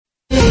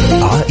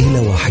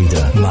عائلة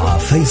واحدة مع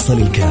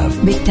فيصل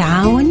الكاف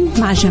بالتعاون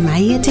مع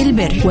جمعية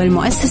البر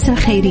والمؤسسة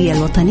الخيرية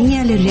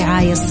الوطنية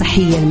للرعاية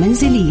الصحية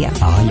المنزلية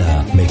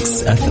على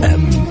ميكس اف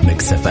ام.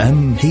 ميكس اف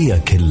ام هي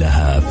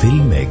كلها في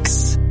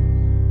الميكس.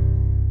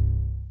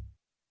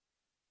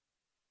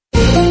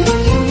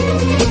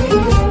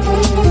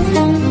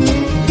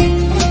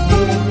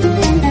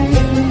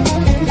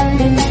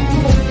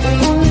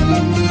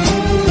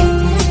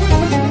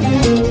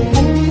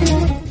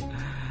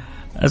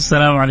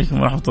 السلام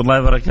عليكم ورحمة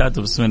الله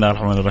وبركاته. بسم الله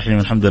الرحمن الرحيم.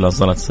 الحمد لله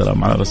والصلاة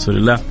والسلام على رسول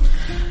الله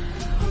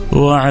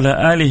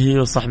وعلى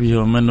آله وصحبه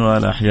ومن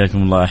والاه. حياكم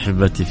الله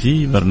أحبتي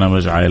في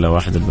برنامج عائلة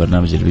واحدة،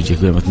 البرنامج اللي بيجي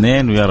كل يوم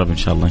اثنين، ويا رب إن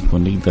شاء الله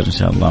نكون نقدر إن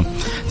شاء الله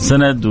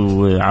سند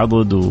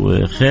وعضد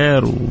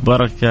وخير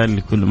وبركة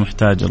لكل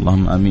محتاج.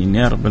 اللهم آمين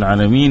يا رب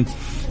العالمين.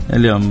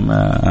 اليوم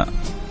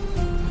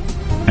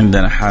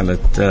عندنا حالة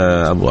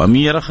أبو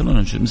أميرة.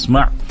 خلونا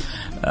نسمع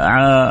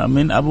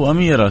من أبو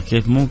أميرة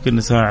كيف ممكن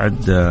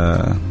نساعد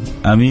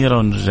أميرة،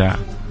 ونرجع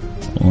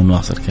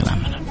ونواصل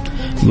كلامنا.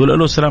 نقول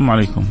ألو السلام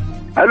عليكم.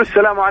 ألو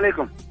السلام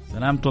عليكم.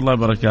 سلامة الله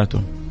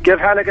وبركاته. كيف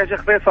حالك يا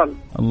شيخ فيصل؟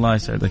 الله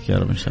يسعدك يا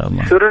رب إن شاء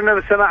الله. سررنا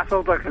بسماع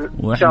صوتك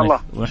إن شاء الله.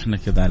 وإحنا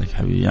كذلك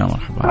حبيبي، يا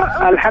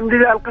مرحبا. الحمد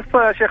لله.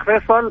 القصة يا شيخ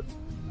فيصل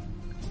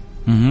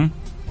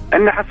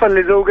أن حصل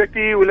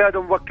لزوجتي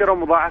ولادة مبكرة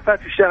ومضاعفات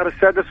في الشهر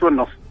السادس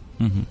والنصف.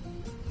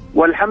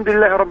 والحمد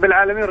لله رب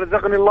العالمين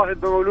رزقني الله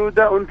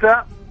بمولودة أنثى،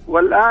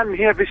 والآن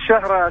هي في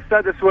الشهر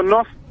السادس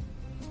والنصف،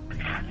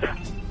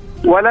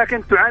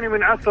 ولكن تعاني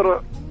من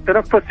عسر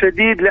تنفس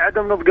شديد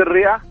لعدم نضج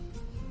الرئة،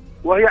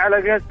 وهي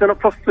على جهاز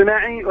تنفس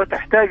صناعي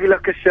وتحتاج إلى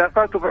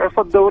كشافات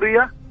وفحوصات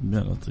دورية. يا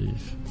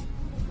لطيف.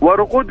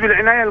 ورقود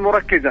بالعناية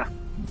المركزة.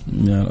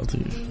 يا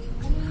لطيف.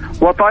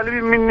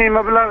 وطالبين مني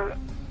مبلغ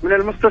من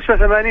المستشفى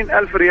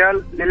 80,000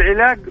 ريال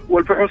للعلاج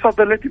والفحوصات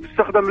التي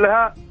تستخدم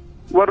لها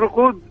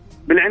والرقود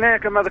بالعناية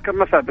كما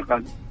ذكرنا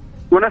سابقا.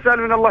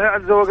 ونسأل من الله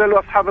عز وجل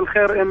وأصحاب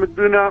الخير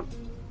يمدونا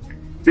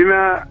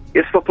بما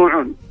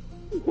يستطيعون،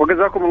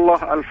 وجزاكم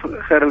الله ألف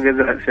خير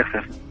الجزاء شيخ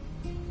فيصل.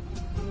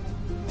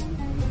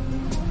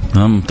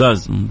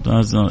 ممتاز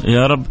ممتاز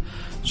يا رب.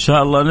 إن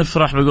شاء الله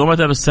نفرح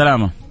بقومتها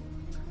بالسلامة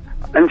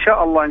إن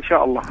شاء الله إن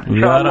شاء الله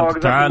إن شاء الله.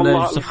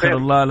 تعالى يسخر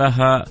الله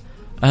لها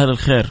أهل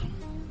الخير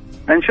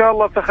إن شاء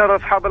الله. سخر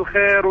أصحاب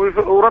الخير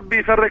وربي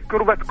يفرق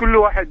كربة كل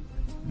واحد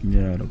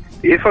يا رب.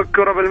 يفك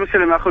كرب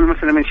المسلم أخو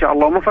المسلم إن شاء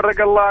الله،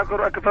 ومفرق الله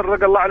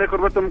فرق الله عليه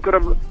كربته من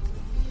كرب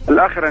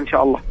الآخرة إن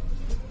شاء الله.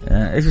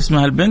 إيش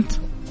اسمها البنت؟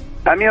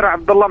 أميرة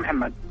عبد الله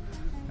محمد.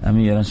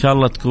 أميرة إن شاء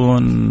الله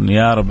تكون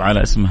يا رب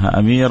على اسمها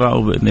أميرة،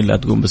 وبإذن الله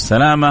تكون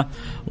بالسلامة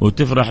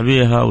وتفرح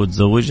بيها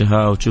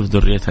وتزوجها وتشوف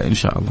ذريتها إن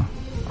شاء الله.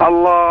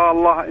 الله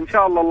الله إن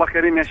شاء الله. الله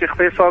كريم يا شيخ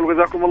فيصل،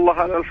 وجزاكم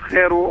الله ألف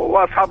خير،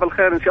 وأصحاب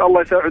الخير إن شاء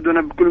الله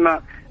يساعدونا بكل ما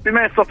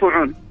بما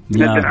يستطيعون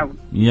من التعاون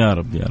يا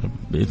رب يا رب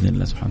بإذن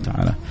الله سبحانه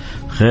وتعالى.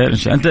 خير إن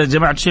شاء الله. أنت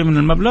جمعت شيء من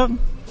المبلغ؟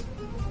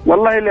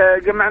 والله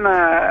جمعنا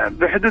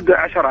بحدود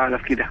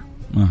 10,000 كده.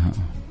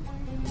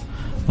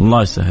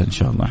 الله يسهل إن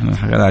شاء الله. إحنا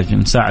حقا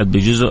نساعد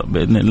بجزء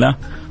بإذن الله،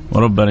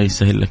 وربنا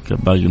يسهل لك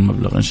باقي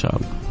المبلغ إن شاء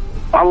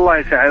الله. الله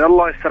يسعد،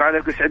 الله يستر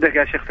عليك ويسعدك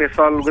يا شيخ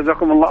فيصل،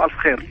 وجزاكم الله ألف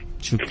خير.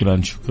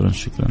 شكرا شكرا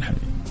شكرا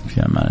حبيبي،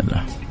 في أمان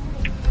الله.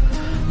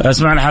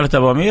 اسمعنا حالة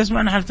أبو أميرة.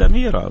 اسمعنا حالة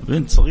أميرة،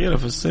 بنت صغيرة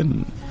في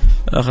السن،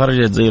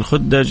 خرجت زي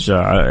الخدج،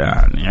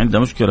 يعني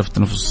عندها مشكلة في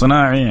التنفس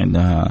الصناعي،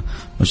 عندها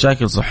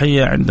مشاكل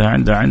صحية،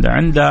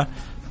 عندها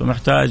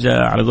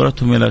فمحتاجة على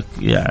قولتهم إلى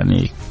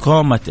يعني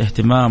قامة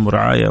اهتمام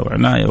ورعاية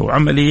وعناية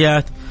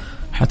وعمليات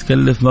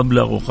حتكلف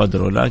مبلغ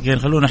وقدره. لكن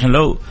خلونا نحن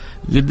لو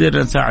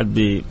قدرنا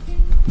نساعد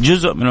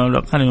بجزء من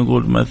المبلغ، خلينا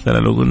نقول مثلا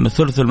لو قلنا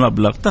ثلث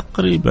المبلغ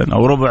تقريبا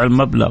أو ربع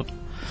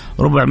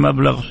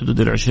المبلغ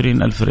حدود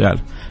 20,000 ريال.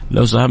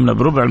 لو ساهمنا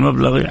بربع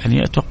المبلغ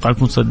يعني أتوقع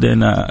يكون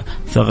صدينا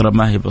ثغرة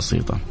ما هي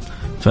بسيطة.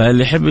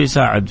 فاللي يحب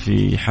يساعد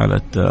في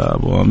حالة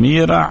أبو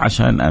أميرة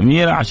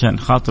عشان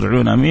خاطر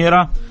عيون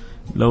أميرة،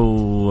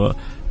 لو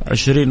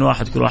 20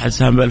 واحد كل واحد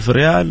ساهم ب1000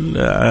 ريال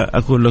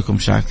أكون لكم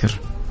شاكر.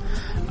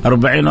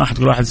 40 واحد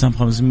كل واحد ساهم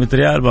 500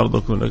 ريال برضو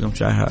أكون لكم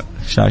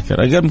شاكر.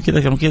 أقل من كذا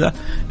كم كذا،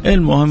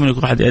 المهم إن كل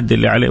واحد يؤدي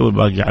اللي عليه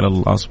والباقي على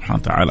الله سبحانه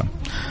وتعالى.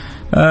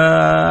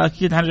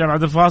 أكيد هنرجع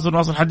بعد الفاصل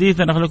ونواصل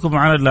حديثنا. خليكم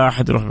معنا لا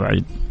أحد يروح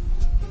بعيد.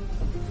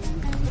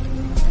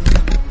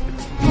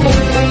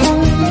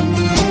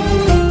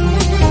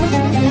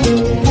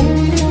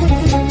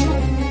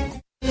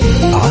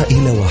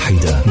 عائلة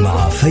واحدة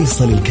مع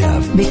فيصل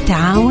الكاف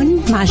بالتعاون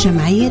مع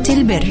جمعية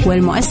البر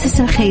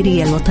والمؤسسة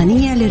الخيرية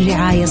الوطنية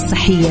للرعاية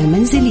الصحية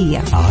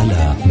المنزلية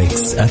على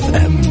ميكس اف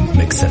ام.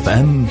 ميكس اف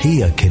ام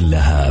هي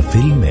كلها في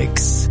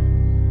الميكس.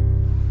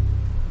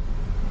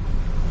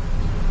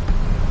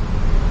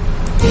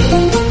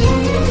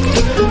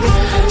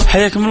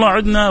 حياكم الله.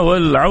 عدنا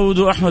والعود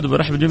أحمد،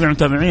 وبرحب بجميع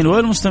المتابعين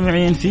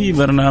والمستمعين في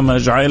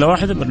برنامج عائلة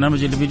واحدة،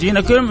 برنامج اللي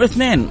بيجينا كل يوم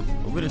اثنين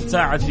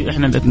وبنتساعد فيه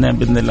احنا الاثنين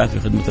بإذن الله في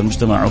خدمة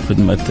المجتمع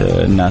وخدمة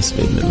الناس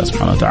بإذن الله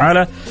سبحانه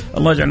وتعالى.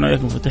 الله يجعلنا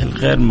وإياكم مفاتيح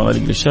الخير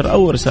مغاليق للشر.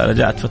 أول رسالة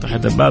جاءت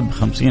فتحت الباب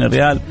ب50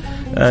 ريال،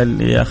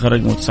 اللي آخر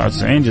رقمه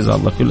 99، جزاه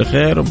الله كل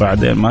خير.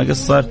 وبعدين ما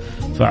قصر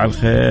فعل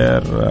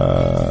خير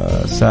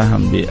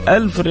ساهم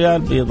ب1000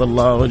 ريال بيض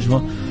الله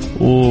وجهه،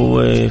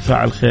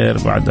 وفعل خير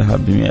بعدها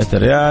ب100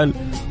 ريال،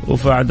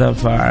 وبعدها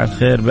فعل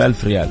خير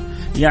ب1000 ريال،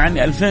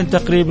 يعني 2000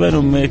 تقريبا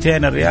و200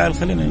 ريال،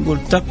 خلينا نقول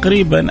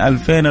تقريبا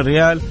 2000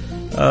 ريال.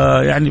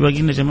 يعني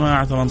باقي لنا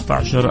جماعة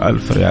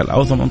 18,000 ريال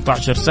أو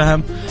 18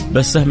 سهم،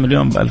 بس سهم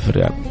اليوم ب1000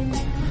 ريال،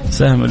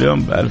 سهم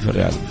اليوم ب1000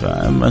 ريال.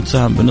 فأما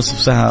تسهم بنصف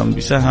سهم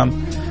بسهم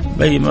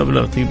بأي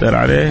مبلغ تقدر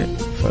عليه،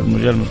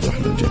 فالمجال مفتوح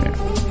للجميع.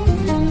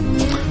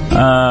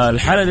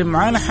 الحالة اللي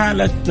معانا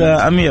حالة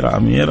أميرة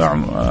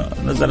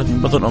نزلت من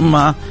بطن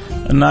أمها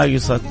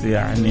ناقصة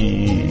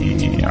يعني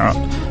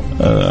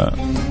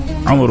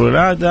عمر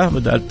ولادة،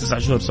 بدأت 9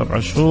 شهور 7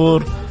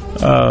 شهور،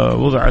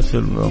 وضعت في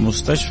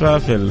المستشفى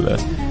في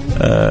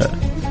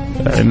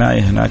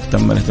العناية هناك،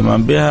 تم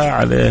الاهتمام بها،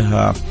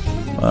 عليها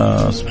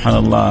سبحان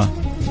الله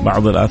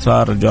بعض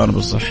الآثار الجوانب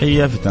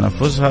الصحية في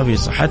تنفسها، في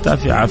صحتها،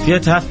 في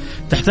عافيتها،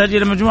 تحتاج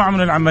إلى مجموعة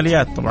من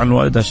العمليات. طبعا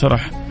الوالدة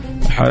شرح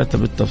حالتها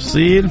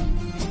بالتفصيل.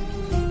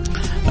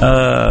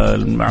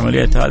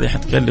 العمليات هذه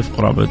حتكلف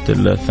قرابة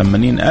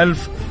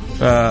 80,000،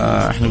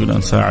 فإحنا قلنا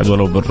نساعد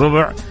ولو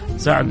بالربع،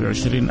 نساعد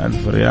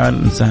ب20,000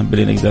 ريال، نساهم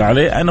باللي نقدر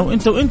عليه، أنا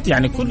وإنت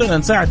يعني كلنا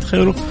نساعد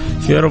خيره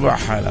في ربع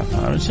حالة.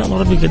 فإن شاء الله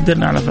ربي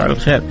يقدرنا على فعل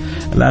الخير.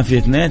 الآن في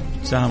 2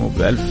 ساهموا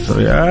ب1000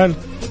 ريال،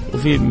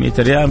 وفي 100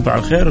 ريال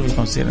فعل خير، وفي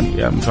 50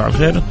 ريال فعل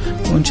خير،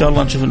 وإن شاء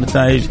الله نشوف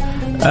النتائج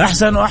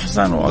أحسن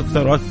وأحسن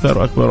وأكثر وأكثر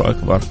وأكبر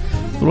وأكبر.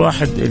 كل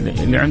واحد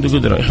اللي عنده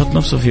قدرة يحط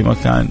نفسه في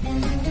مكان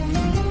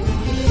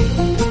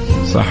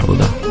صاحبه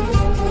ده،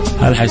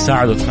 هل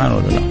حيساعده كان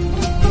ولا لا؟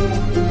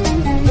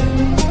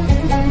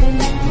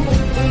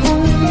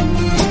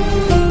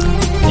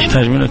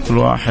 يحتاج منك كل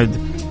واحد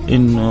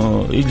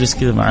إنه يجلس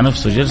كده مع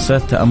نفسه جلسة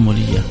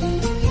تأملية،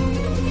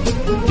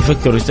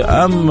 يفكر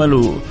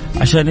ويتأمل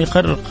عشان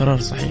يقرر قرار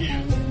صحيح.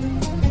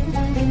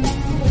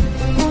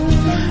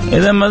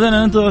 إذا ما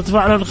دنا ننتظر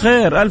تفعل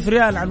الخير، 1000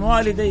 ريال عن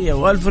والدي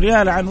و1000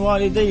 ريال عن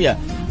والدي،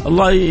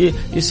 الله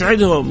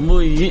يسعدهم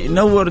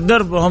وينور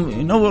دربهم،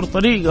 ينور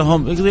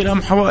طريقهم، يقضي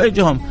لهم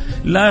حوائجهم،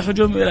 لا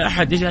يحجهم إلى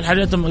أحد، يجعل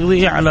حاجاتهم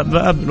مقضية على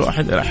باب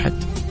الواحد إلى أحد.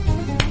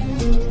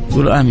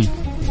 قولوا آمين.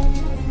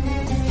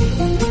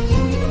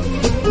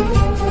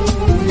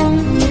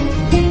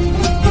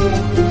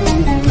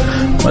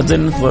 وإذن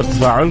ننتظر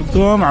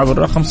تفاعلكم عبر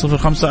الرقم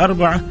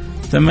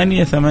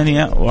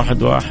 054-88-11-700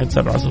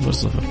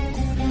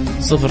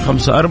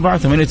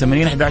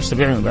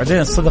 054-88-11-700. بعدين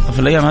الصدقة في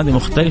الأيام هذه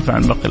مختلفة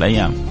عن باقي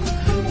الأيام.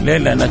 ليه؟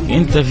 لأنك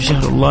أنت في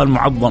شهر الله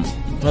المعظم،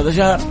 هذا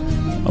شهر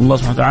الله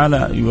سبحانه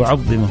وتعالى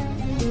يعظمه،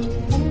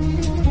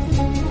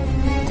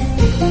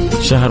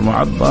 شهر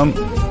معظم،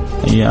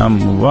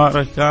 أيام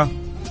مباركة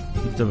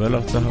أنت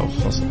بلغتها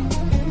وخلصها،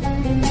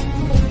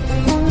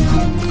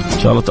 إن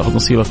شاء الله تأخذ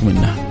نصيبك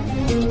منها.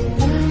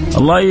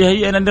 الله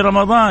يهيئنا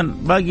لرمضان،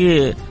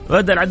 باقي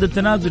بدأ العد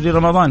التنازل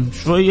لرمضان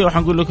شوية،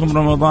 وحنقول لكم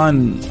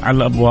رمضان على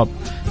الأبواب.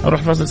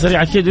 أروح فاصل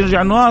سريع أكيد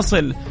ونرجع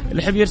نواصل.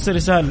 اللي يحب يرسل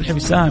رسالة، اللي يحب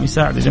يساهم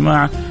يساعد يا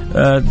جماعة.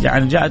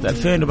 يعني جاءت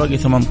 2000 وباقي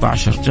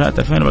 18، جاءت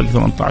 2000 وباقي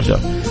 18.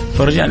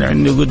 فرجعنا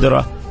عندي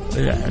قدرة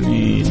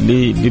يعني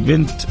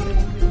لبنت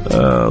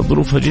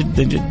ظروفها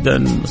جدا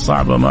جدا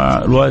صعبة مع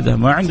الوالدة،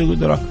 ما عنده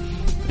قدرة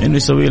إنه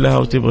يسوي لها،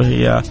 وتبغى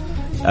هي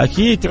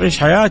أكيد تعيش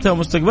حياتها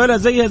ومستقبلها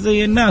زيها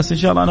زي الناس. إن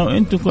شاء الله أنا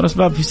وإنتم نكون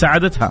أسباب في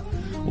سعادتها،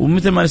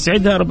 ومثل ما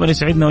نسعدها ربنا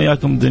يسعدنا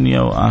وياكم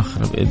دنيا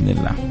وآخرة بإذن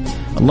الله.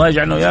 الله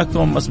يجعلنا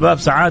وياكم أسباب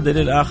سعادة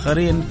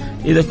للآخرين.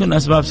 إذا كنا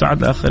أسباب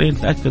سعادة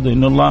للآخرين تأكدوا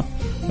إن الله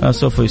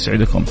سوف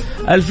يسعدكم.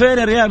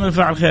 2000 ريال من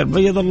فعل خير،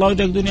 بيض الله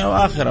وجهك دنيا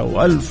وآخرة.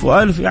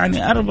 و1000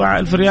 يعني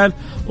 4000 ريال،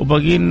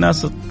 وبقي لنا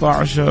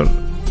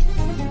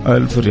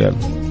 16,000 ريال.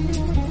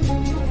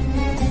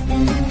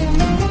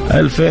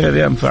 2000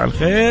 ريال فعل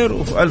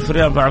خير، و1000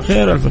 ريال فعل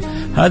خير.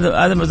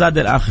 هذا مزاد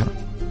الآخرة،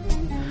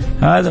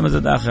 هذا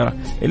مزاد آخرة.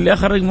 اللي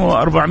آخر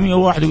رقمه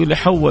 401 يقول لي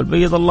حول،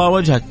 بيض الله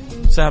وجهك،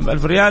 سهم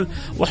 1000 ريال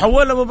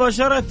وحولها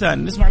مباشرة.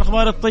 نسمع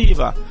الأخبار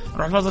الطيبة،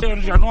 نروح فاصل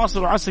ونرجع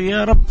نواصل، وعسى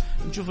يا رب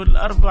نشوف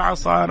الأربعة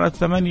صارت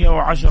 8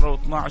 و10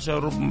 و12،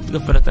 ربما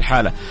تقفلت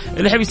الحالة.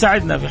 اللي يحب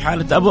يساعدنا في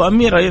حالة أبو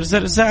أميرة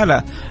يرسل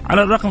رسالة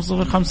على الرقم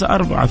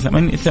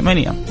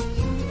 054-88-11-700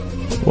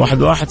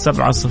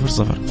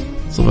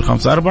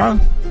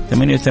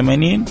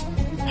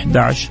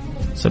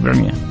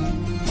 054-88-11-700.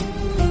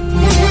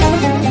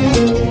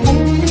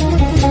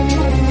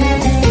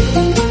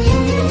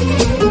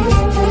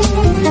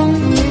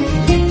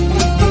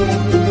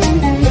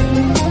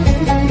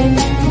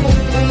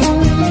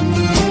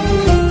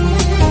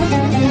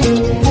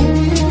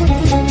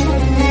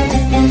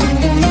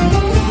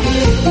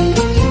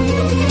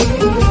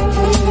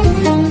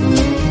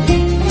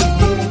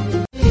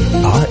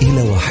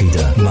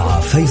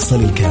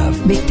 فيصل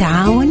الكاف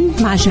بالتعاون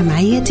مع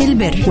جمعية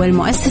البر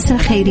والمؤسسة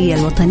الخيرية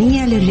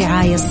الوطنية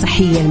للرعاية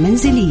الصحية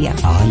المنزلية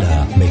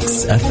على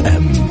ميكس اف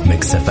ام.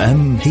 ميكس اف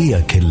ام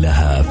هي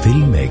كلها في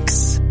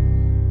الميكس.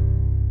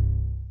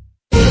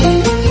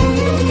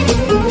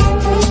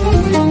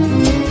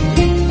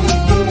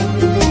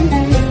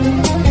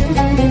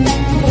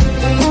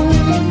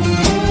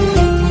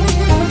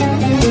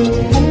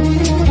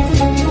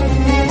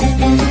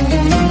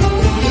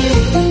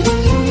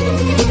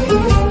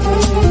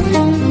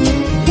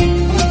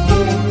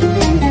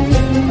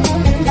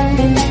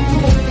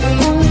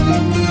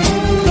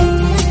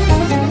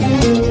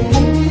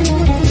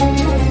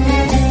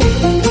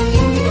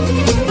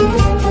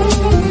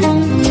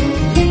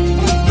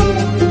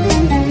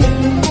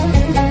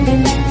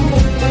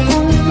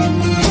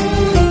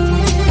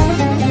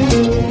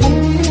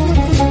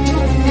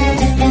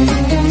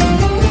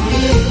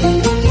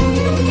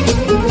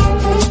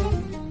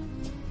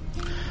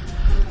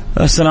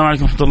 السلام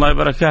عليكم ورحمة الله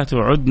وبركاته.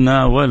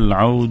 عدنا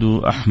والعود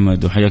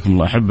أحمد، وحياكم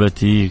الله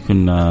أحبتي.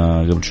 كنا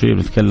قبل شوي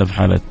بنتكلم في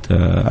حالة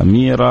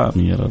أميرة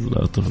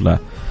الطفلة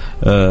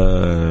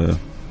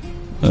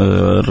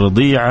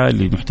الرضيعة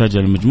اللي محتاجة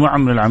لمجموعة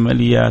من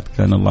العمليات،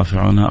 كان الله في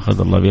عونها،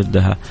 أخذ الله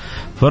بيدها،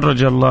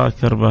 فرج الله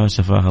كربها،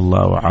 شفاها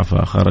الله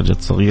وعافاها.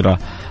 خرجت صغيرة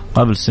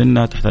قبل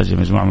سنة، تحتاج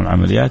مجموعة من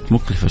العمليات،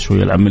 مكلفة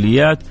شوية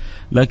العمليات،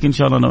 لكن إن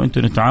شاء الله أنا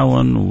وأنتم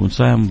نتعاون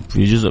ونساهم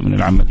في جزء من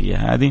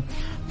العملية هذه.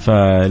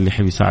 فاللي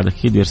يحب يساعدك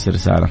أكيد يرسل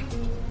رسالة،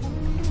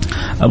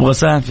 أبغى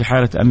ساهم في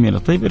حالة أميرة.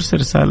 طيب ارسل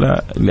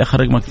رسالة اللي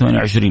آخر رقمك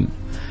 28،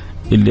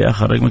 اللي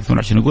آخر رقمك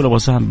 28، يقول أبغى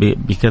ساهم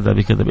بكذا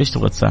بكذا. بإيش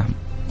تبغى تساهم؟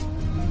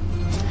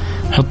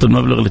 حط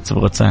المبلغ اللي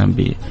تبغى تساهم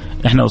به.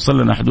 إحنا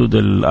وصلنا حدود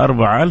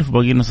 4000،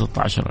 باقي لنا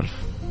 16000،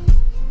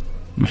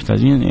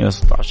 محتاجين إلى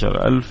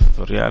 16000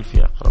 ريال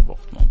في أقرب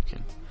وقت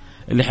ممكن.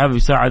 اللي حابب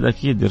يساعد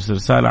أكيد يرسل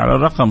رسالة على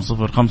الرقم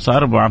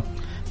 054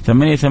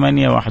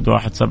 88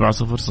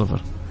 11700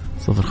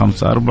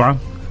 054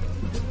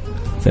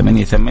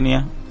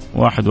 88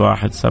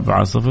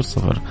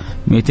 11700.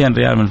 200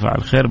 ريال من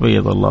فعل خير،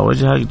 بيض الله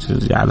وجهك،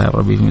 جعلها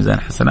ربي في ميزان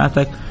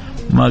حسناتك.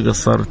 ما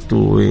قصرت،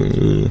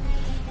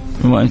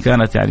 وإن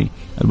كانت يعني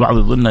البعض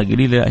يظنها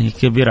قليلة، هي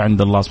كبيرة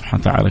عند الله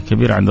سبحانه وتعالى،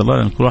 كبيرة عند الله،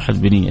 لأن كل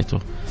واحد بنيته،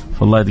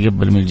 فالله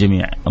يتقبل من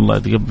الجميع، الله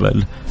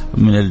يتقبل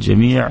من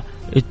الجميع.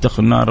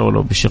 اتقوا النار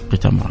ولو بشق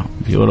تمرة،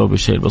 ولو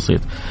بشيء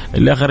بسيط.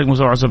 اللي آخر رقم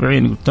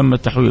 77 تم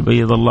التحويل،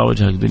 بيض الله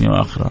وجهك دنيا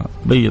وآخرة،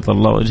 بيض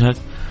الله وجهك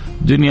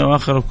دنيا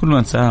وآخرة. وكل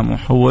من ساهم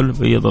وحول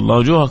بيض الله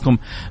وجوهكم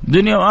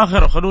دنيا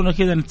وآخرة. خلونا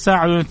كذا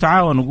نتساعد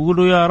ونتعاون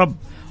وقولوا يا رب،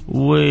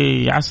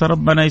 وعسى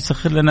ربنا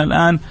يسخر لنا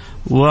الآن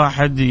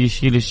واحد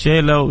يشيل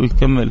الشيلة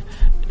ويكمل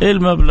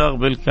المبلغ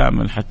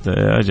بالكامل. حتى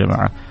يا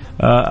جماعة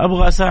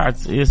أبغى أساعد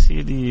يا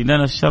سيدي،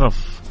 لنا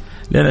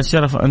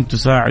الشرف أن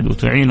تساعد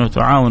وتعين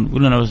وتعاون.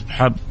 قول لنا بس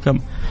كم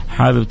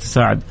حابب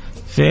تساعد،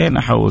 فين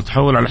أحول؟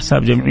 تحول على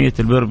حساب جمعية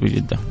البر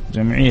بجدة،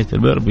 جمعية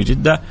البر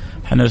بجدة،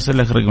 حنرسل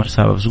لك رقم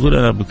حسابها، بس قول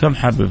أنا بكم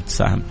حابب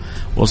تساهم.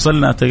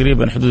 وصلنا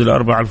تقريبا حدود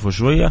 4000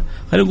 وشوية،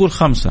 خلينا نقول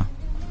 5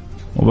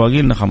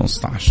 وباقي لنا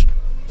 15.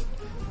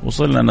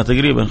 وصلنا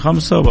تقريبا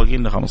 5 وباقي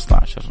لنا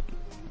 15.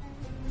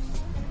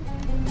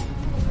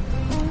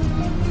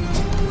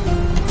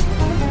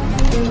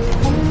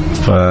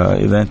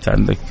 فإذا أنت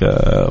عندك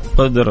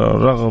قدرة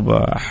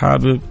رغبة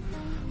حابب،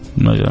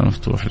 مجال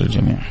مفتوح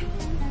للجميع،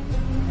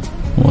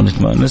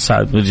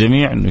 ونسعد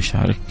بالجميع أنه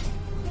يشارك.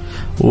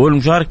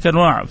 والمشاركة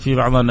أنواع، في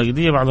بعضها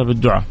نقدية، بعضها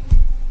بالدعاء،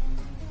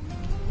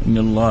 إن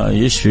الله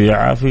يشفي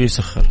ويعافي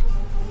ويسخر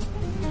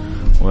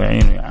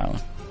ويعين ويعاون.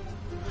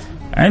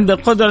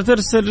 عندك قدرة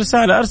ترسل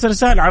رسالة، أرسل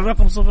رسالة على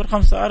الرقم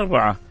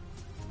 054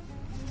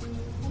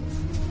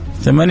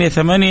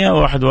 88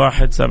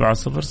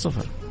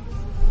 11700.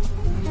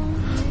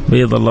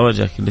 بيض الله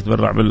وجهك، اللي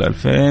تبرع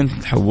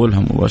بال2000 تحولها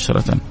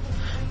مباشرة.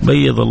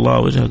 بيض الله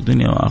وجهك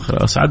دنيا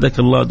وآخرة، أسعدك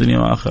الله دنيا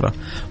وآخرة،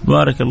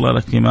 بارك الله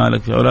لك في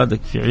مالك، في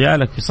أولادك، في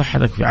عيالك، في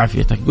صحتك، في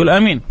عافيتك. قل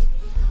آمين،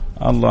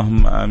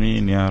 اللهم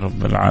آمين يا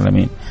رب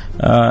العالمين.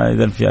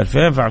 إذن في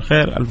 2000 فعل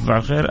خير، 1000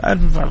 فعل خير،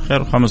 1000 فعل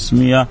خير،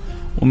 500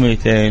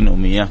 و200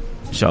 و100.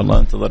 إن شاء الله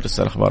انتظر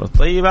رسالة الأخبار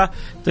الطيبة.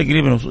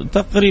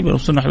 تقريبا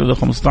وصلنا حدود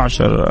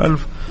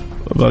 15000،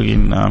 باقي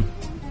لنا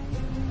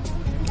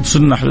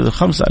وصلنا حدود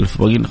 5000،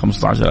 باقي لنا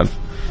 15000.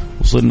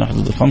 وصلنا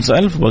حدود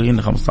 5000، باقي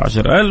لنا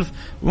 15000.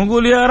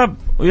 ونقول يا رب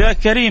ويا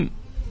كريم،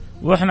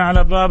 واحنا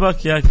على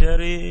بابك يا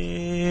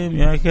كريم،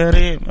 يا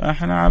كريم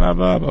احنا على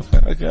بابك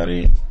يا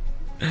كريم،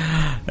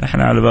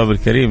 احنا على باب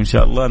الكريم. ان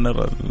شاء الله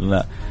نرى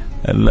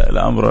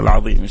الامر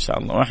العظيم، ان شاء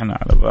الله واحنا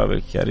على باب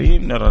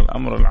الكريم نرى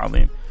الامر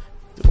العظيم.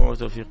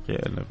 وتوفيق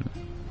يا الله.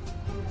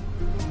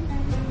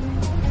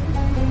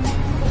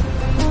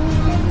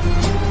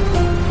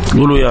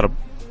 قولوا يا رب،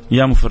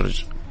 يا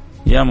مفرج،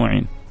 يا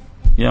معين،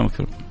 يا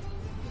مكرم،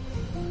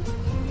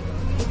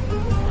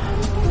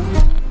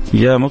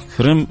 يا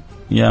مكرم،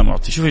 يا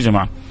معطي. شوفوا يا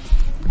جماعة،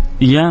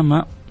 يا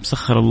ما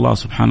سخر الله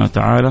سبحانه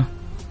وتعالى،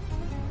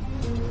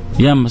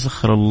 يا ما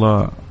سخر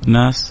الله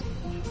ناس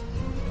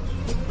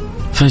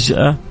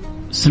فجأة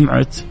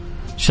سمعت،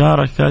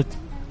 شاركت،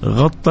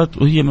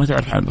 غطت، وهي ما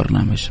تعرف عن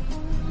البرنامج.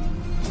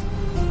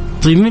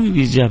 طيب مين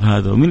اللي جاب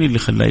هذا، ومين اللي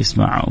خلاه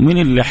يسمعه، ومين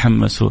اللي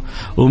حمسه،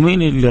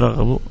 ومين اللي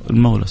رغبه؟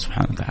 المولى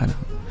سبحانه وتعالى.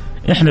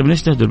 احنا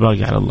بنجتهد،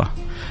 الباقي على الله.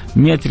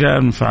 100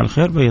 ريال من فعل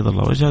خير، بيض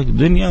الله وجهك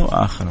دنيا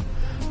وآخرة.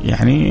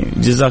 يعني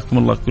جزاكم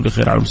الله كل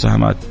خير على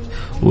المساهمات،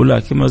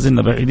 ولكن ما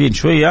زلنا بعيدين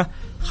شوية.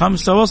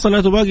 5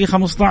 وصلت وباقي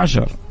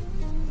 15.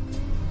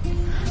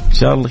 إن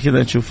شاء الله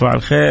كذا نشوف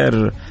فعل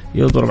خير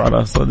يضرب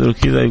على صدره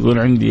كذا، يقول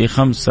عندي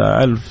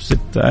 5000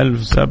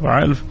 6000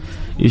 7000،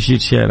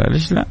 يشيل شيلة.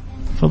 ليش لا؟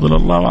 فضل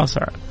الله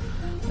واسع.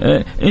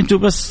 انتوا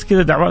بس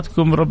كذا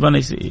دعواتكم،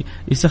 ربنا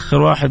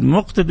يسخر واحد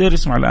مقتدر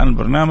يسمع الآن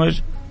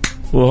البرنامج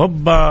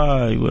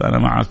وهبا يقول أنا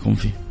معاكم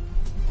فيه.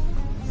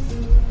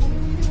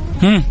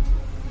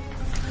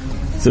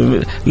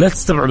 لا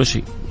تستبعدوا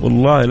شيء،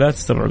 والله لا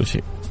تستبعدوا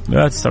شيء،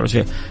 لا تستبعدوا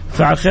شيء.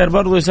 فعل خير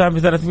برضو يساهم ب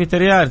 300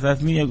 ريال،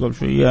 300 قبل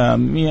شوية،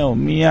 100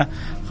 و100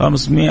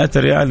 500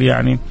 ريال،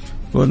 يعني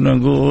كنا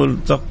نقول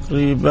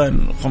تقريبا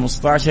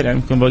 15 يعني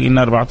يمكن باقي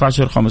لنا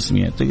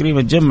 14,500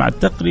 تقريبا. جمعت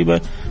تقريبا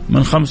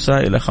من 5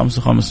 إلى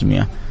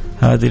 5,500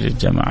 هذه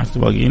الجماعات،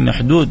 باقي لنا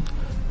حدود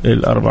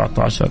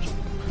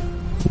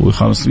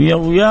 14,500.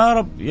 ويا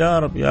رب يا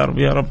رب يا رب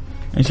يا رب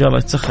إن شاء الله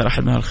يتسخر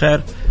أحدنا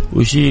الخير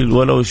ويشيل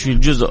ولو يشيل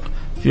جزء.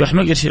 في واحد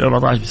ما يقدر يشيل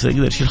 14 بس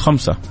يقدر يشيل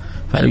 5،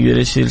 واحد يقدر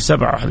يشيل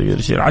 7، واحد يقدر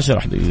يشيل 10،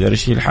 واحد يقدر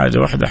يشيل حاجة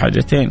واحدة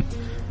حاجتين.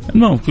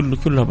 المهم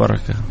كلها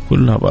بركة،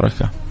 كلها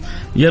بركة.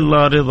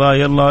 يلا رضا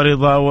يلا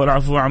رضا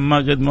والعفو عما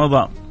قد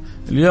مضى.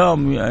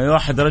 اليوم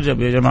 1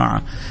 رجب يا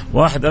جماعة،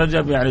 1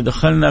 رجب يعني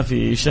دخلنا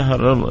في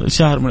شهر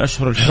من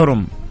الأشهر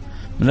الحرم،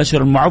 من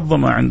الأشهر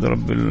المعظمة عند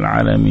رب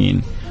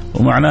العالمين،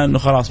 ومعناه أنه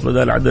خلاص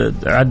بدأ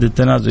العد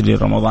التنازلي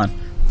لرمضان.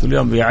 كل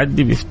يوم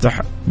بيعدي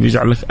بيفتح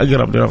بيجعلك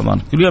أقرب لرمضان،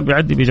 كل يوم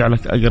بيعدي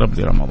بيجعلك أقرب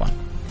لرمضان.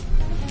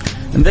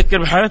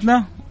 نذكر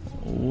بحالتنا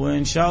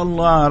وإن شاء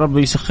الله رب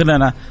يسخر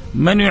لنا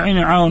من يعين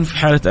يعاون. في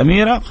حالة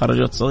أميرة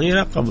خرجت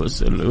صغيرة قبل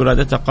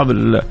ولادتها،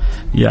 قبل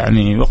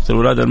يعني وقت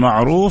الولادة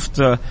المعروف،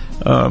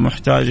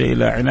 محتاجة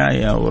إلى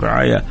عناية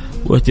ورعاية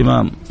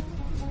واهتمام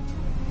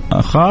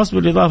خاص،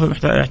 بالإضافة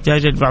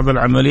محتاجة لبعض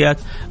العمليات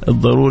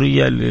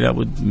الضرورية اللي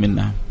لابد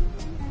منها.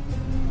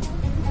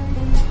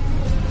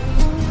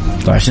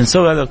 طيب عشان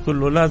نسوي هذا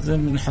كله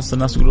لازم نحصل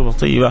الناس قلوبها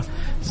طيبة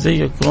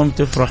زيكم،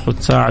 تفرح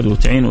وتساعد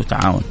وتعين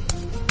وتعاون.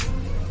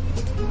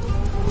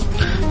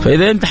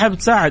 فإذا أنت حابب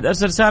تساعد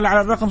أرسل رسالة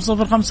على الرقم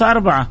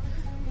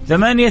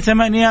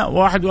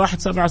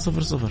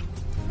 054-88-11700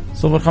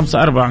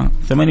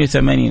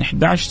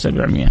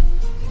 054-88-11700.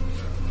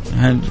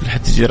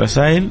 حتجي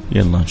رسائل.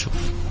 يلا نشوف.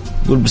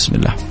 قول بسم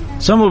الله،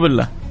 سموا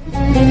بالله.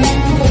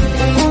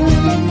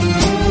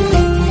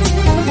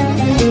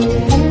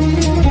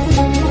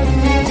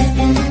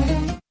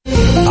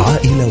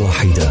 عائلة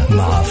واحدة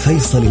مع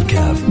فيصل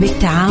الكاف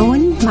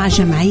بالتعاون مع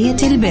جمعية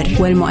البر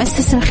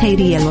والمؤسسة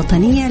الخيرية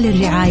الوطنية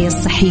للرعاية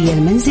الصحية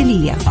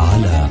المنزلية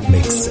على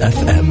ميكس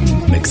اف ام.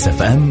 ميكس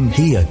اف ام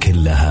هي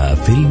كلها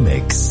في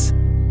الميكس.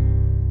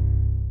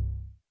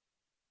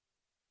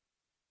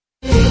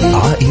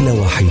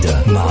 عائلة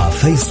واحدة مع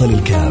فيصل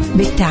الكاف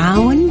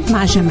بالتعاون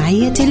مع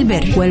جمعية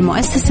البر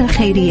والمؤسسة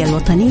الخيرية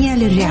الوطنية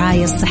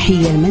للرعاية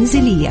الصحية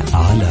المنزلية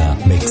على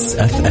ميكس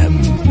اف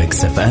ام.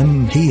 ميكس اف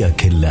ام هي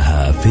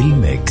كلها في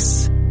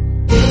الميكس.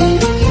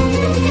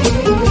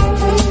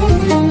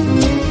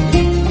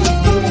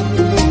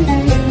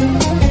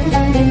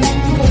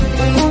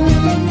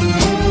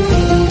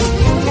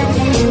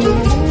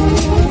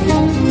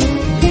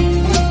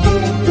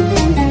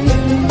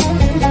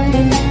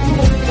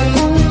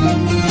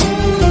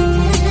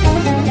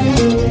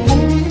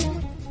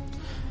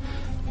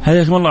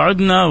 حياكم الله.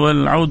 عدنا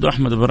والعود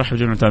أحمد برحب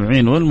جميع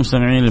المتابعين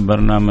والمستمعين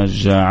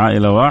لبرنامج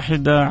عائلة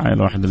واحدة.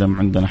 عائلة واحدة اليوم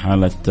عندنا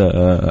حالة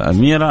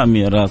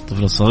أميرة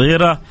طفلة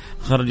صغيرة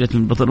خرجت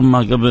من بطن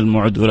أمها قبل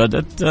موعد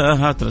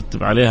ولادتها،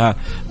 ترتب عليها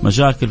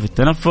مشاكل في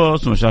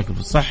التنفس ومشاكل في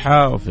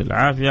الصحة وفي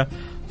العافية،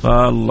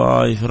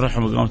 فالله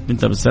يفرحهم وقامت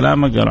بنتها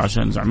بالسلامة. قالوا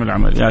عشان نعمل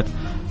عمليات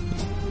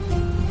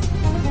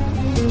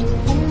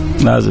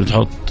لازم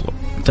تحط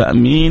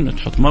تأمين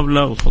وتحط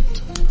مبلغ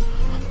وتحط،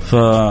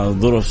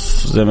 فظروف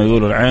زي ما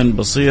يقولوا العين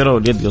بصيرة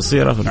واليد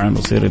قصيرة، فالعين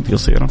بصيرة اليد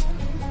قصيرة،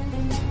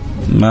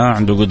 ما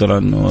عنده قدرة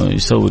أنه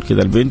يسوي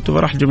كذا البنت.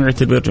 فراح جمعية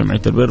البر.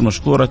 جمعية البر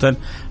مشكورة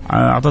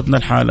أعطتنا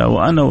الحالة،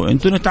 وأنا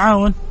وأنتوا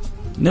نتعاون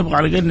نبغى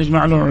على قد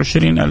نجمع له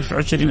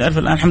 20,000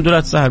 الآن الحمد لله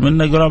تسهل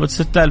منا قرابة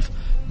 6,000،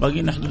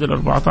 باقي لنا حدود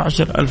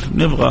 14,000.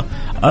 نبغى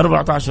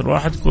 14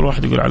 واحد، كل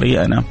واحد يقول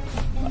علي أنا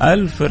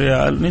 1,000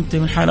 ريال ننتهي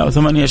من الحالة، أو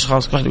 8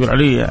 أشخاص كل واحد يقول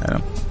علي أنا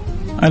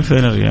 2,000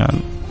 ريال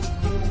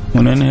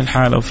وننهي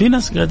الحالة. وفي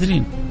ناس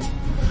قادرين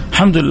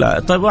الحمد لله.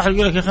 طيب واحد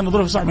يقول لك يا أخي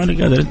ظروف صعبة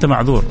ماني قادر، أنت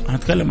معذور.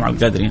 هنتكلم مع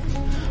القادرين،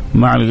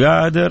 مع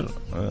القادر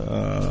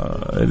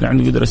اللي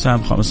عنده قدرة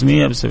يساهم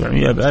 500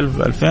 ب700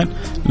 ب1000 ب2000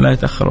 لا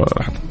يتأخر ولا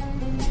لحظة.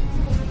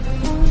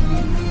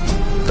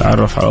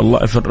 تعرف على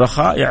الله في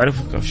الرخاء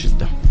يعرفك في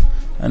الشدة.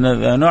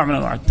 أنا نوع من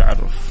أنواع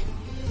التعرف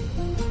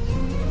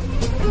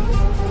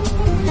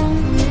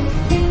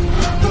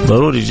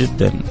ضروري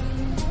جدا.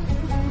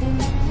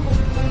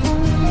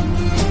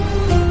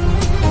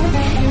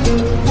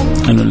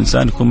 أنه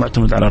الإنسان يكون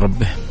معتمد على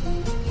ربه،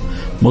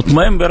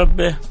 مطمئن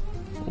بربه،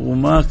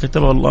 وما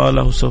كتبه الله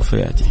له سوف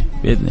يأتي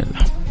بإذن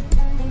الله.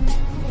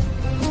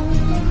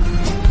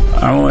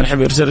 عموما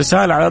الحبيب يرسل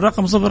رسالة على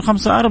الرقم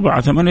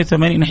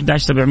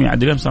 054-88-11700.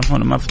 عاد اليوم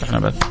سامحونا ما فتحنا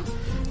بث،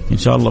 إن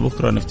شاء الله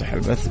بكرة نفتح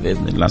البث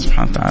بإذن الله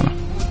سبحانه وتعالى،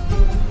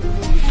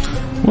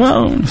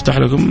 ونفتح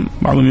لكم.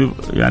 بعضهم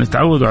يعني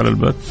تعودوا على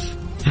البث.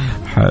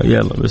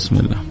 يلا بسم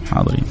الله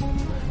حاضرين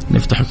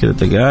نفتحه كذا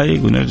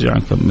دقائق ونرجع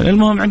نكمل.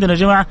 المهم عندنا يا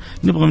جماعة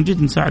نبغى من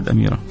جد نساعد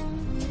أميرة،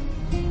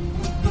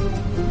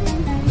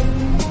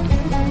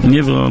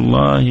 نبغى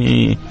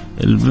والله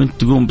البنت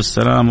تقوم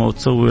بالسلامة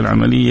وتسوي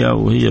العملية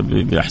وهي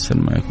بأحسن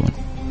ما يكون.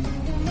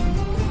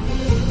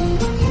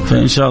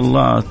 فإن شاء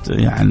الله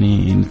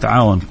يعني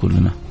نتعاون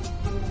كلنا.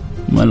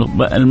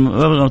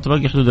 المبلغ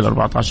متبقي حدود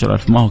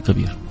 14,000، ما هو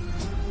كبير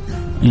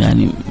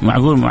يعني،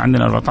 معقول ما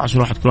عندنا 14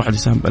 واحد كل واحد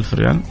يساهم ب1000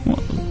 ريال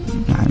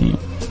يعني،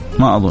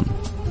 ما أظن.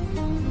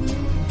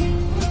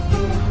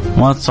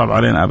 ما تصعب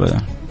علينا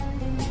أبدا،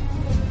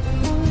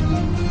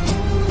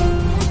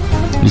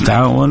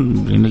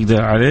 نتعاون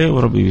نقدر عليه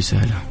وربي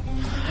بيسهلها.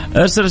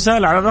 ارسل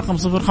رسالة على الرقم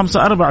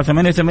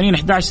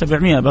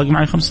 0548811700. باقي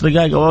معي 5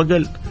 دقائق أو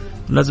أقل،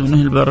 لازم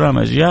ننهي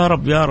البرنامج. يا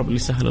رب يا رب اللي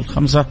يسهل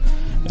الخمسة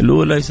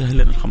الأولى يسهل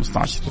لنا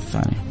 15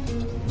 الثانية.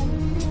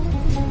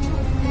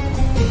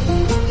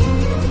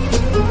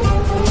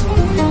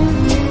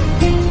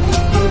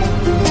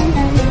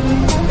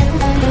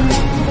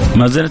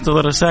 ما زلنا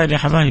ننتظر رسائل يا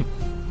حبايب،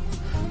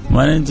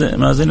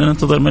 ما زلنا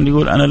ننتظر من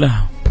يقول أنا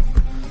لها،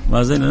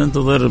 ما زلنا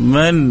ننتظر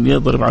من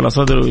يضرب على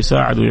صدره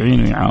ويساعد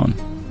ويعين ويعاون.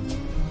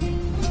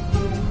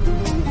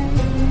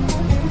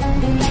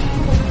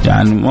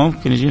 يعني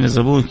ممكن يجينا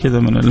زبون كذا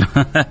من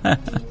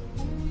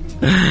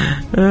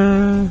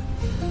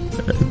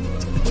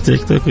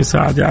التيك توك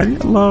يساعد، يعني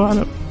الله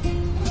أعلم،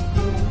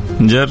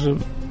 نجرب.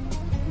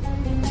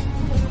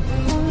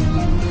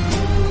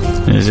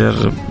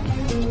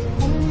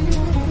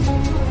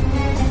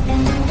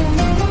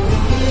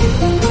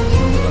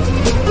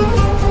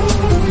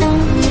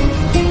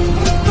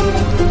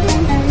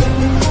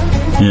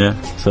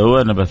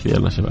 سوينا بث،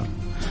 يلا شباب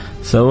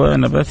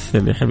سوينا بث،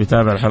 اللي يحب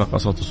يتابع الحلقة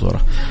صوت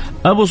وصورة.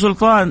 أبو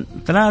سلطان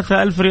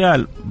 3000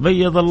 ريال،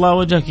 بيض الله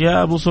وجهك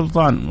يا أبو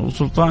سلطان. أبو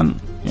سلطان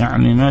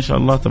يعني ما شاء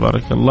الله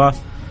تبارك الله،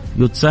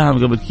 قد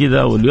ساهم قبل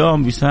كذا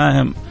واليوم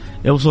بيساهم.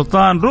 يا أبو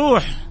سلطان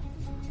روح،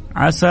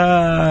 عسى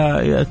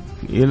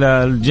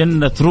إلى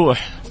الجنة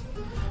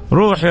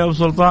روح يا أبو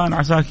سلطان،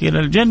 عساك إلى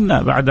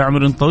الجنة بعد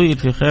عمر طويل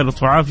في خير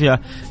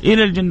وعافية،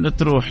 إلى الجنة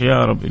تروح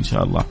يا رب إن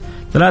شاء الله.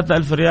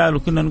 3000 ريال،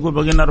 وكنا نقول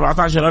باقينا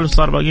 14,000،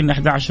 صار باقينا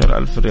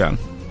 11,000 ريال،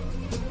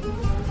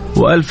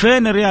 و2000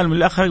 ريال من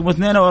الأخ رقم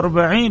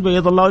 42.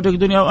 بيض الله وجهك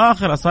دنيا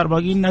وآخرة، صار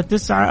باقينا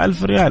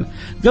 9,000 ريال.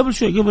 قبل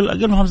شوي، قبل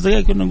أقل من 5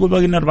 دقائق كنا نقول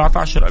باقينا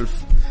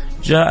 14,000،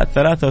 جاء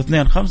 3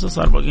 و2 5،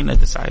 صار باقينا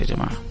 9 يا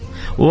جماعة.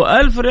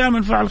 و1000 ريال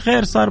من فعل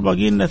خير، صار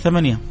باقينا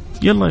 8.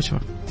 يلا يا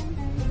شباب،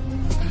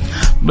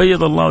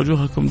 بيض الله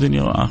وجوهكم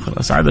دنيا وآخرة،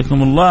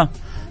 أسعدكم الله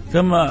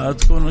كما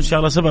تكونوا إن شاء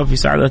الله سبب في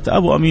سعادة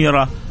أبو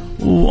أميرة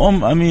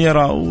وأم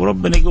أميرة،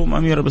 وربنا يقوم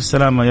أميرة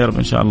بالسلامة يا رب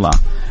إن شاء الله.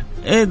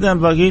 إذا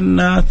باقي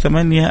لنا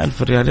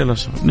 8,000 ريال. يلا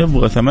شباب،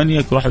 نبغى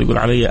 8، كل واحد يقول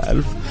علي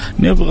 1000،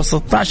 نبغى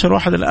 16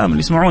 واحد الآن اللي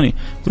يسمعوني،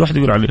 كل واحد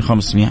يقول علي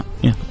 500.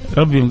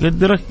 ربي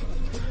مقدرك،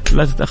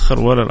 لا تتأخر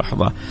ولا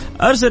لحظة.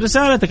 أرسل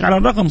رسالتك على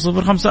الرقم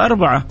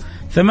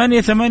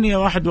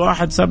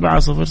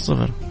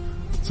 0548811700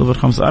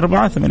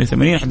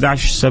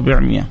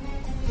 0548811700.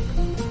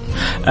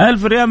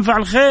 1000 ريال من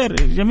فعل خير،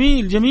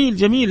 جميل جميل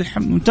جميل،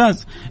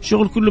 ممتاز،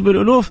 شغل كله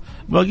بالألوف.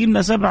 باقي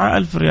لنا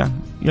 7,000 ريال.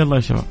 يلا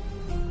يا شباب،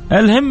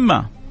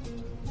 الهمة.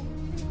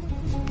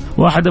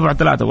 1 دفع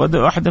 3،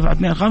 1 دفع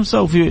 2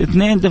 5، وفي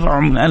 2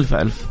 دفعوا من 1000.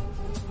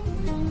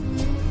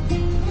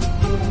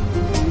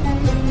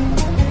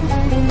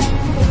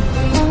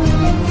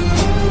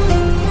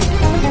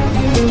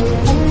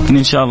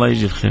 إن شاء الله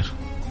يجي الخير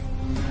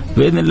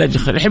بإذن الله. يجي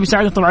الخير. يحب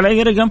يساعدني طبعا على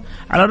أي رقم،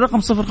 على الرقم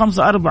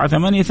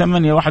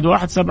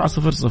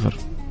 0548811700.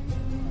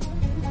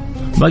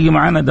 باقي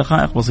معنا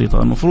دقائق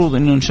بسيطة. المفروض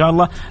إنه إن شاء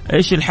الله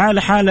إيش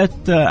الحالة، حالة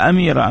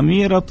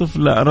أميرة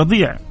طفلة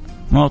رضيع،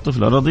 ما هو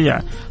طفلة رضيع،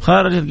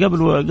 خرجت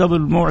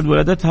قبل موعد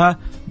ولادتها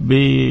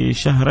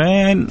ب2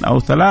 أو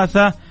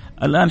 3.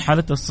 الآن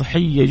حالتها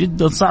الصحية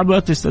جدا صعبة،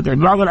 تستدعي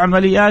بعض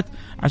العمليات.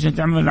 عشان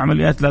تعمل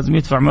العمليات لازم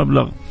يدفع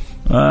مبلغ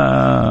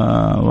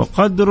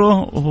وقدره،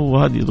 وهو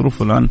هذه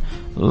ظروفه الآن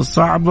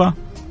صعبة.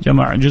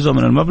 جمع جزء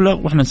من المبلغ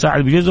وإحنا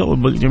نساعد بجزء،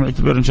 وجمعية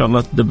البر إن شاء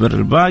الله تدبر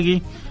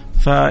الباقي.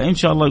 فإن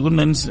شاء الله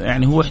قلنا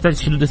يعني هو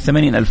يحتاج حدود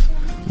 80,000،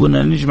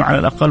 قلنا نجمع على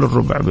الأقل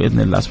الربع بإذن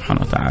الله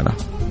سبحانه وتعالى.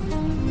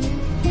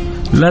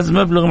 لازم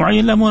مبلغ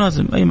معين؟ لا، مو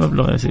لازم أي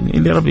مبلغ يا سيدي،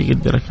 اللي ربي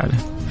يقدرك عليه.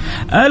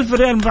 1000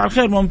 ريال من فعل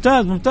خير،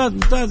 ممتاز ممتاز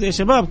ممتاز يا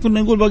شباب.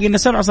 كنا نقول باقي لنا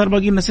 7، صار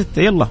باقي لنا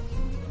 6. يلا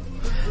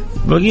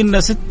باقي لنا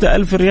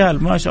 6,000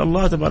 ريال، ما شاء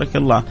الله تبارك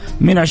الله.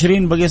 من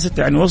 20 بقي 6،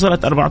 يعني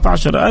وصلت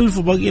 14,000،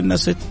 وباقي لنا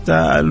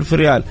 6,000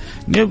 ريال.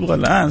 نبغى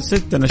الآن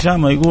 6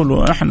 نشامة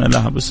يقولوا إحنا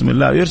لها بسم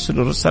الله،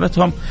 يرسلوا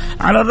رسالتهم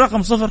على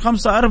الرقم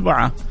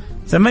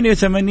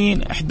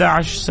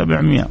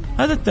 0548811700.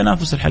 هذا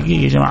التنافس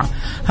الحقيقي يا جماعة،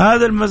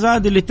 هذا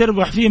المزاد اللي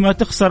تربح فيه ما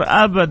تخسر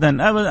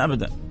أبدا أبدا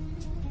أبدا.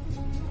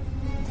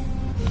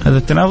 هذا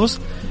التنافس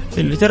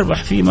اللي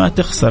تربح فيه ما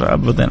تخسر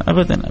أبدا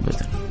أبدا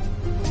أبدا.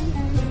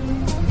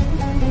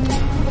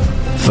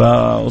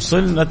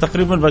 فوصلنا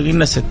تقريبا باقي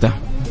لنا 6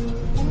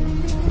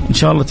 إن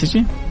شاء الله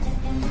تجي.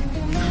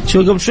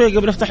 شو قبل شوي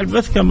قبل افتح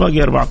البث كان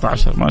باقي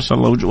 14. ما شاء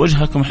الله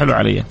وجهكم حلو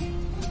عليا،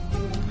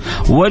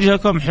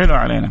 وجهكم حلو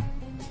علينا.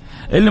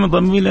 اللي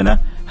منضمين لنا،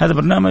 هذا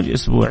برنامج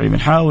أسبوعي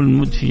بنحاول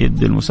نمد في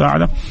يد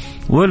المساعدة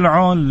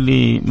والعون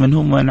لمن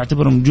هم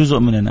نعتبرهم جزء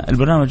مننا.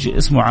 البرنامج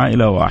اسمه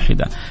عائلة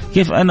واحدة،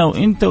 كيف أنا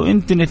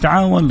وإنت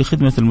نتعاون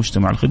لخدمة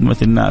المجتمع، لخدمة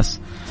الناس،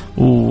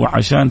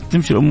 وعشان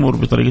تمشي الأمور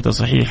بطريقة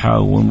صحيحة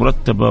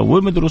والمرتبة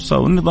والمدروسة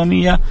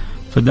والنظامية.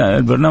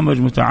 فالبرنامج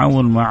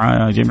متعاون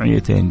مع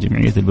جمعيتين،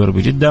 جمعية البر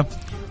بجدة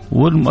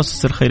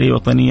والمؤسسة الخيرية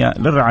الوطنية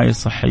للرعاية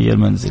الصحية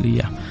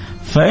المنزلية.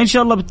 فإن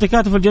شاء الله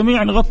بالتكاتف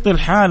الجميع نغطي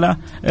حالة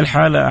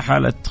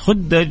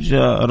خدج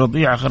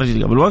رضيعة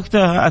خرجت قبل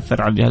وقتها،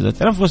 أثر على الجهاز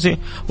التنفسي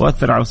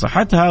وأثر على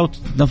صحتها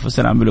وتتنفس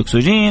الآن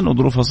بالأكسجين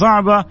وظروفها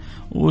صعبة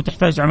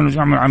وتحتاج تعمل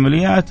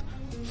عمليات.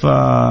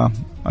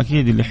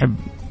 فأكيد اللي يحب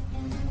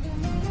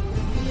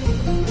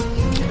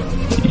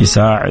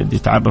يساعد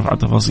يتعرف على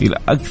تفاصيل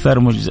أكثر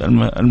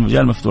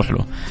المجال مفتوح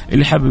له.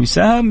 اللي حابب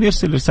يساهم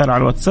يرسل رسالة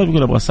على الواتساب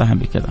يقول أبغى أساهم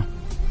بكذا.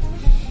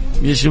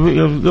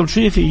 قبل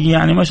شوي في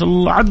يعني ما شاء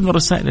الله عدد من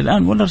الرسائل،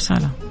 الآن ولا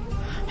رسالة،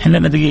 إحنا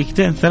لنا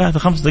دقيقتين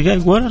 3-5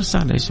 دقائق ولا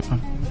رسالة يا شباب.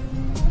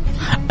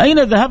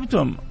 أين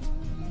ذهبتم؟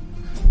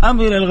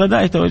 أم إلى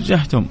الغداء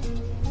توجهتم؟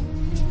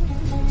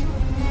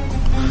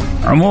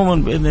 عموما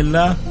بإذن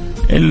الله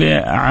اللي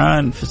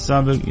أعان في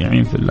السابق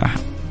يعين في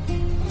اللاحق،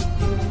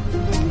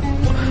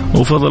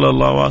 وفضل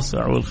الله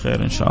واسع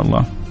والخير إن شاء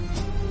الله.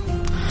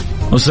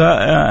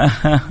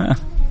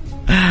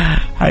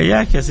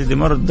 حياك يا سيدي،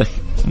 ما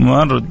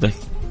نردك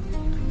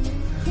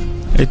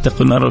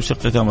اتقوا النار وشق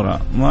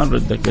تمرة، ما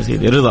نردك يا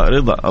سيدي.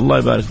 رضا الله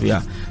يبارك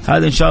فيها،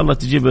 هذا إن شاء الله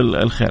تجيب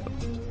الخير.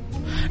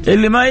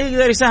 اللي ما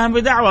يقدر يساهم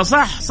بدعوة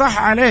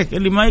صح عليك،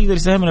 اللي ما يقدر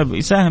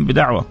يساهم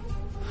بدعوة.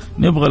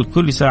 نبغى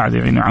الكل يساعد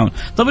يعني يعاون.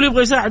 طب اللي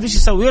يبغى يساعد ايش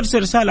يسوي؟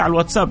 يرسل رسالة على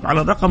الواتساب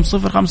على الرقم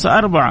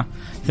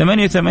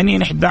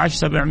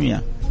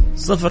 054-88-11-700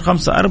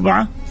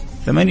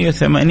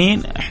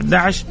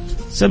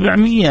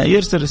 054-88-11-700.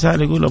 يرسل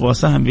رسالة يقول أبغى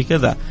أساهم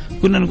بكذا.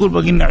 كنا نقول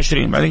باقي لنا 20،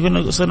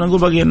 بعدين صرنا نقول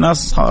باقي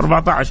الناس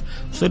 14،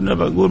 صرنا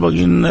نقول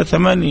باقي لنا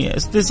 8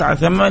 9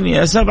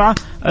 8 7،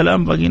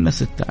 الآن باقي لنا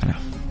 6000.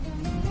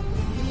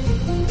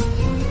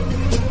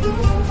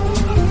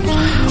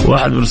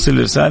 واحد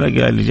برسل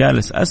رسالة قال لي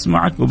جالس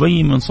أسمعك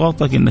وبين من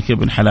صوتك إنك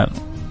ابن حلال.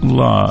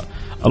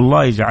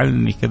 الله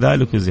يجعلني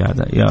كذلك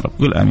وزيادة يا رب،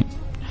 قل آمين.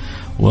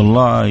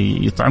 والله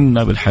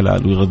يطعمنا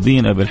بالحلال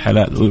ويغذينا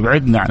بالحلال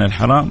ويبعدنا عن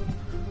الحرام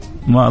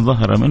ما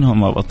ظهر منه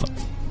ما بطن.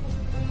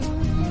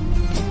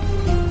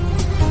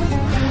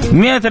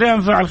 100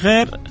 ريال فعل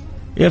خير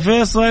يا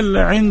فيصل،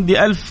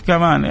 عندي 1000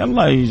 كمان.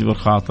 الله يجبر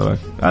خاطرك.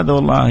 هذا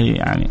والله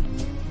يعني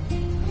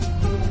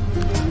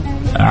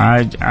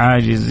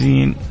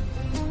عاجزين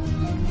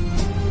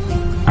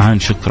عن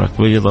شكرك.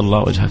 بيض الله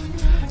وجهك.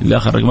 اللي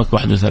آخر رقمك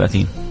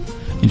 31.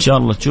 إن شاء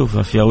الله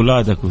تشوفها في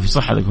أولادك وفي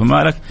صحتك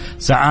ومالك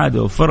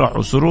سعادة وفرح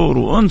وسرور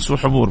وأنس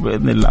وحبور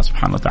بإذن الله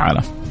سبحانه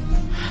وتعالى.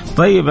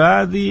 طيب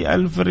هذه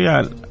 1000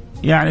 ريال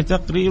يعني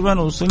تقريبا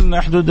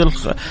وصلنا حدود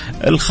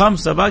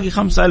 5، باقي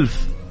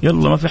 5000.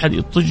 يلا ما في حد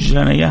يطج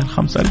لنا إياها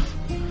 5000،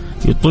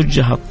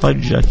 يطجها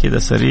الطجة كذا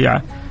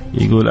سريعة.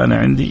 يقول أنا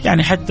عندي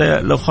يعني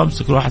حتى لو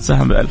 5 كل واحد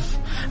ساهم ب1000،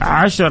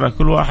 10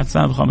 كل واحد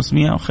ساهم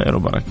ب500 وخير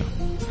وبركة.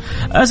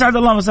 أسعد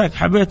الله مساك.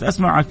 حبيت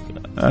أسمعك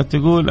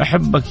تقول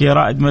أحبك يا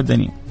رائد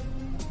مدني.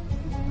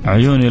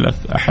 عيوني لك،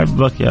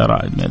 أحبك يا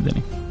رائد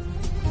مدني.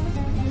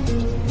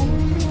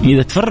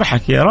 إذا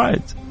تفرحك يا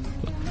رائد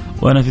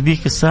وأنا في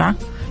ذيك الساعة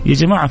يا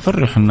جماعة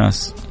فرحوا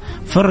الناس،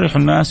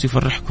 فرحوا الناس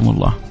يفرحكم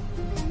الله،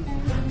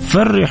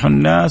 فرحوا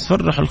الناس،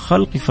 فرحوا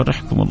الخلق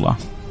يفرحكم الله.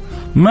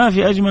 ما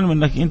في أجمل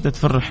من أنك أنت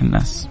تفرح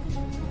الناس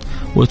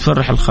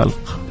وتفرح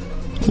الخلق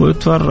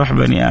وتفرح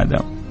بني آدم.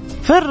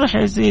 فرح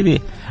يا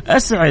سيدي،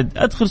 أسعد،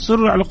 أدخل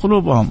سرور على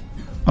قلوبهم.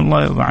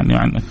 الله يرضى عني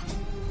وعنك.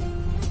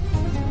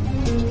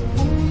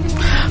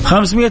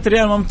 500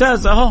 ريال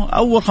ممتاز. أهو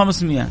أول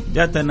 500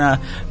 جاتنا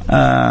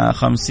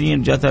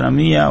 50 جاتنا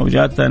 100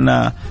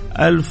 وجاتنا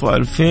 1000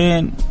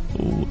 و2000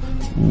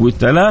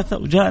 و3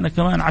 وجاءنا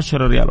كمان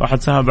 10 ريال.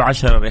 واحد ساهم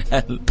ب10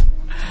 ريال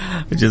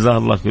جزاه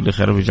الله كل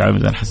خير ويجعل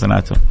ميزان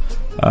حسناته.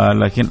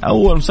 لكن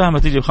أول مساهمة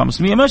تيجي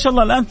ب500 ما شاء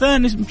الله. الآن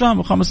ثاني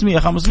مساهمة 500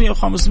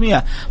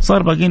 500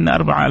 صار باقي لنا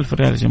 4000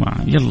 ريال يا جماعة.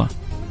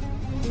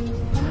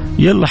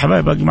 يلا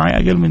حبايب، باقي معي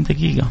أقل من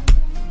دقيقة،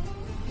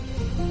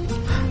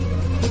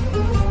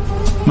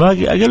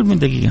 باقي أقل من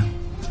دقيقة.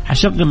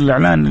 حشغل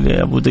الإعلان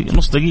اللي أبو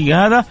نص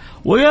دقيقة هذا،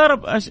 ويا رب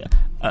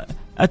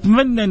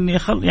أتمنى أني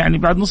يعني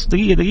بعد نص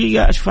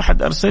دقيقة أشوف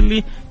أحد أرسل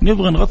لي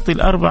نبغى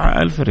نغطي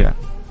 4000 ريال.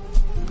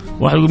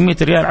 واحد يقول 100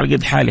 ريال على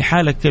قد حالي.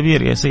 حالك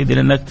كبير يا سيدي،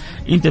 لأنك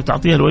أنت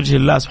بتعطيها لوجه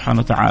الله سبحانه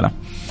وتعالى.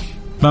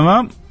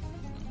 تمام،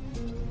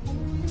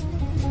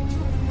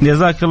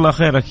 جزاك الله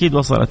خير. أكيد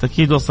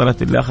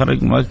وصلت اللي آخر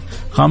رقمك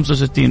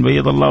 65.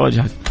 بيض الله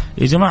وجهك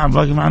يا جماعة.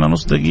 باقي معنا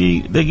نص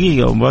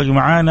دقيقة وباقي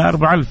معنا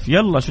 4000.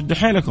 يلا شد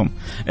حيلكم.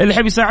 اللي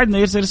حب يساعدنا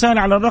يرسل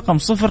رسالة على الرقم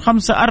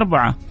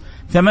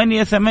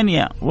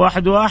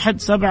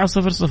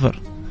 054-88-11-700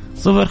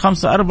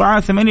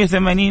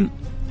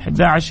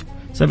 054-88-11-700.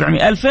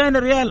 2000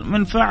 ريال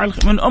من فاعل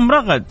من أم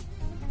رغد.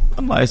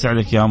 الله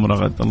يسعدك يا أم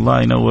رغد،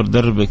 الله ينور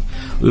دربك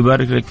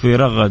ويبارك لك في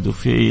رغد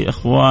وفي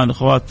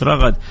أخوات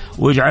رغد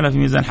ويجعلها في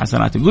ميزان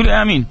حسناتك. قول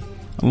آمين.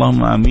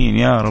 اللهم آمين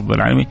يا رب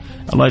العالمين.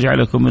 الله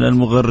يجعلكم من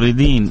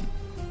المغردين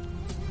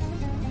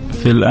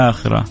في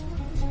الآخرة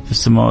في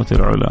السماوات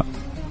العلى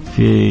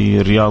في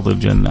رياض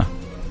الجنة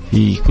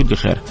في كل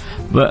خير.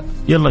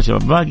 يلا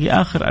شباب، باقي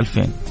آخر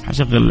 2000.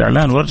 حشغل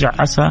الإعلان وارجع،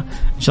 عسى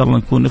إن شاء الله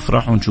نكون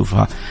نفرح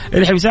ونشوفها.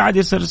 اللي حبي يساعد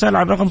يرسل رسالة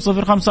على الرقم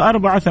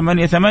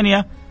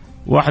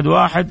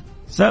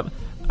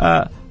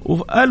 054-88-11-700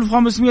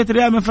 و1500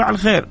 ريال من فعل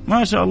خير،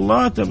 ما شاء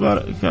الله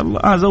تبارك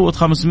الله. زود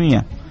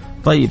 500.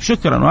 طيب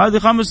شكرا. وهذه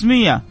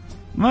 500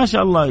 ما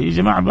شاء الله يا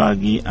جماعة،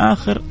 باقي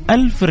آخر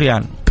 1000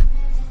 ريال.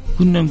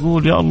 كنا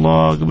نقول يا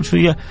الله قبل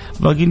شوية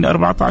باقي لنا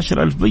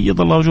 14,000.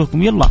 بيض الله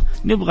وجوهكم، يلا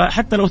نبغى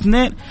حتى لو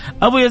 2.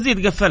 أبو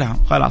يزيد قفلها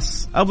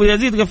خلاص، أبو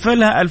يزيد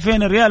قفلها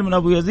 2000 ريال من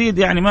أبو يزيد،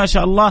 يعني ما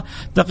شاء الله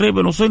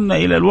تقريبا وصلنا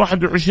إلى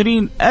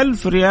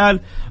 21,000 ريال.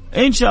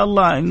 إن شاء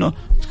الله إنه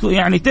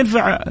يعني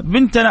تنفع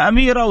بنتنا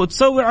أميرة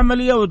وتسوي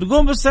عملية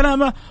وتقوم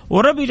بالسلامة،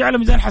 ورب يجعل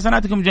ميزان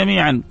حسناتكم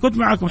جميعا. كنت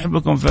معكم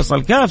حبكم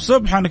فيصل كاف.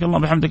 سبحانك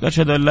اللهم وبحمدك،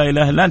 أشهد أن لا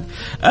إله إلا أنت،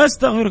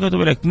 أستغفرك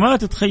وأتوب إليك. ما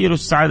تتخيلوا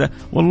السعادة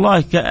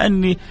والله،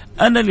 كأني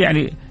أنا اللي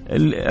يعني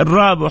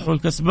الرابح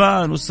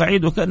والكسبان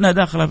والسعيد، وكأنها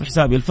داخلة في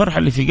حسابي. الفرحة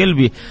اللي في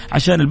قلبي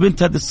عشان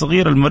البنت هذه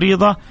الصغيرة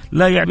المريضة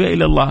لا يعبئ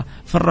إلا الله.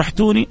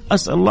 فرحتوني،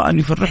 أسأل الله أن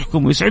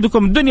يفرحكم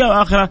ويسعدكم الدنيا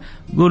وآخرة.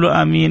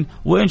 قولوا آمين.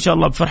 وإن شاء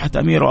الله بفرحة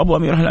أميرة وأبو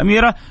أميرة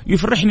الأميرة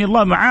يفرحني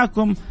الله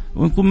معاكم،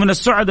 ونكون من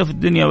السعداء في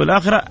الدنيا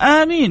والآخرة.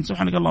 آمين.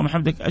 سبحانك اللهم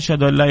وبحمدك،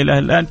 أشهد أن لا إله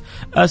إلا أنت،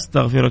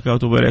 أستغفرك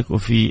وأتوب إليك،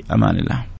 وفي أمان الله.